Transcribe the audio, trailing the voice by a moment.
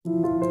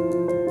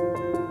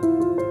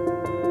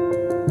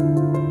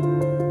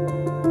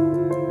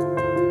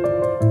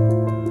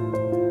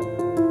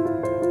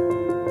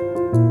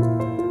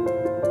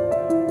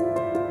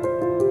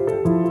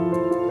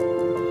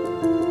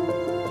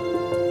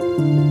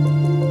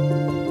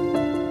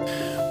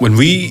When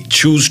we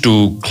choose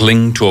to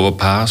cling to our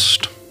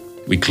past,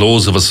 we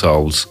close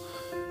ourselves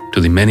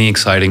to the many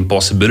exciting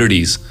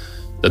possibilities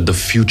that the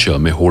future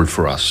may hold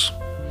for us.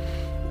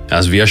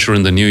 As we usher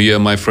in the new year,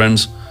 my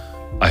friends,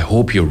 I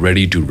hope you're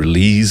ready to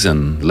release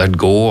and let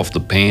go of the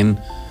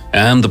pain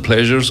and the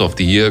pleasures of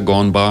the year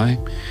gone by,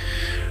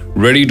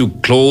 ready to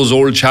close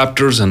old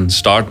chapters and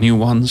start new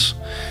ones,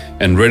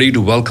 and ready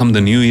to welcome the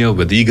new year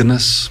with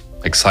eagerness,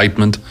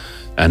 excitement,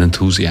 and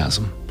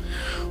enthusiasm.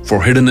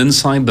 For hidden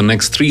inside the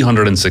next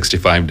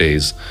 365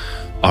 days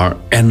are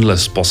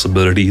endless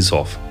possibilities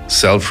of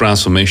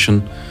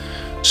self-transformation,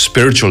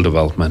 spiritual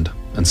development,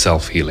 and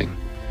self-healing.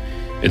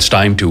 It's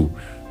time to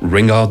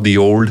ring out the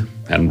old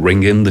and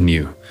ring in the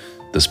new.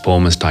 This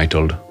poem is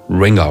titled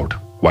Ring Out,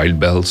 Wild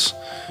Bells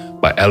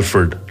by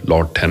Alfred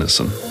Lord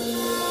Tennyson.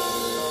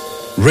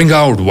 Ring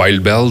out,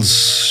 wild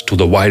bells, to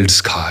the wild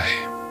sky,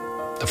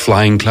 the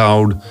flying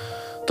cloud,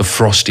 the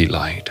frosty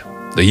light.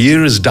 The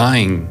year is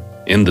dying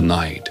in the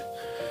night.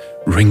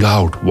 Ring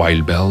out,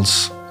 wild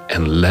bells,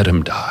 and let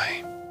him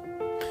die.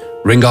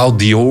 Ring out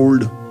the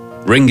old,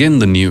 ring in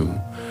the new.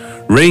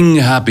 Ring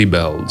happy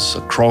bells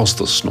across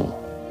the snow.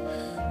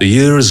 The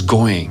year is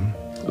going,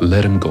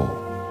 let him go.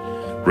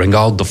 Ring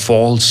out the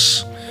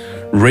false,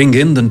 ring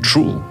in the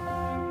true.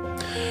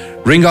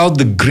 Ring out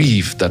the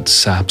grief that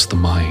saps the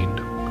mind.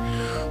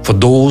 For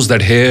those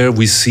that here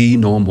we see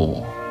no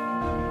more.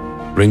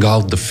 Ring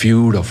out the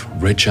feud of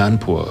rich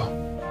and poor.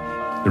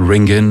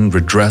 Ring in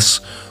redress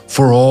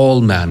for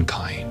all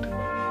mankind.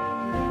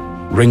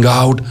 Ring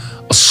out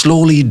a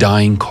slowly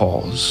dying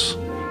cause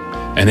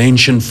and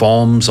ancient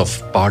forms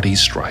of party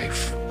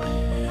strife.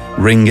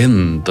 Ring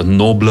in the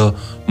nobler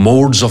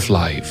modes of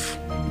life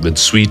with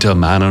sweeter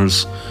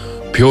manners,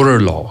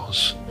 purer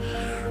laws.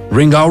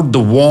 Ring out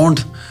the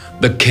want,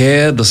 the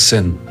care, the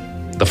sin,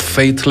 the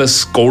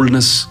faithless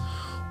coldness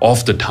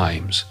of the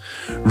times.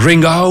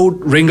 Ring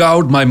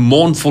out my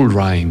mournful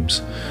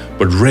rhymes,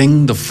 but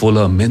ring the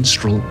fuller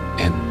minstrel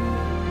in.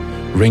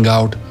 Ring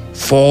out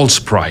false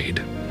pride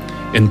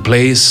in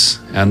place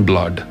and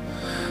blood,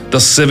 the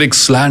civic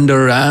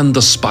slander and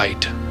the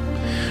spite.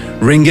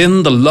 Ring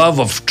in the love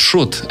of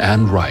truth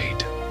and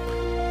right.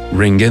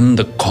 Ring in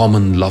the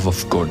common love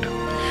of good.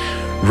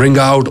 Ring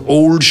out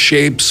old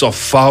shapes of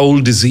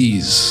foul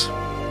disease.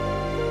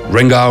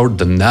 Ring out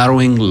the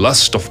narrowing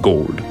lust of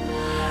gold.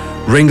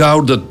 Ring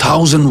out the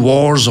 1,000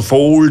 wars of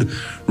old.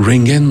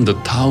 Ring in the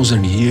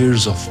 1,000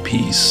 years of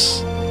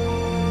peace.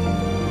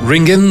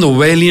 Ring in the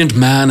valiant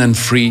man and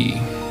free,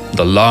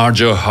 the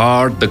larger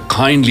heart, the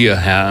kindlier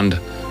hand.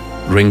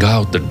 Ring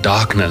out the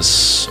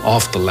darkness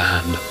of the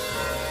land.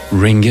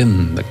 Ring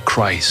in the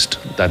Christ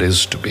that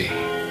is to be.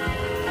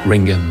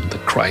 Ring in the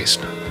Christ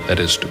that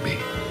is to be.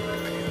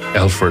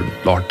 Alfred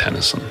Lord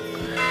Tennyson.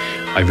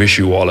 I wish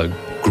you all a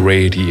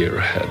great year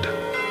ahead.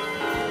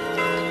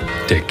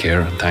 Take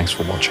care and thanks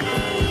for watching.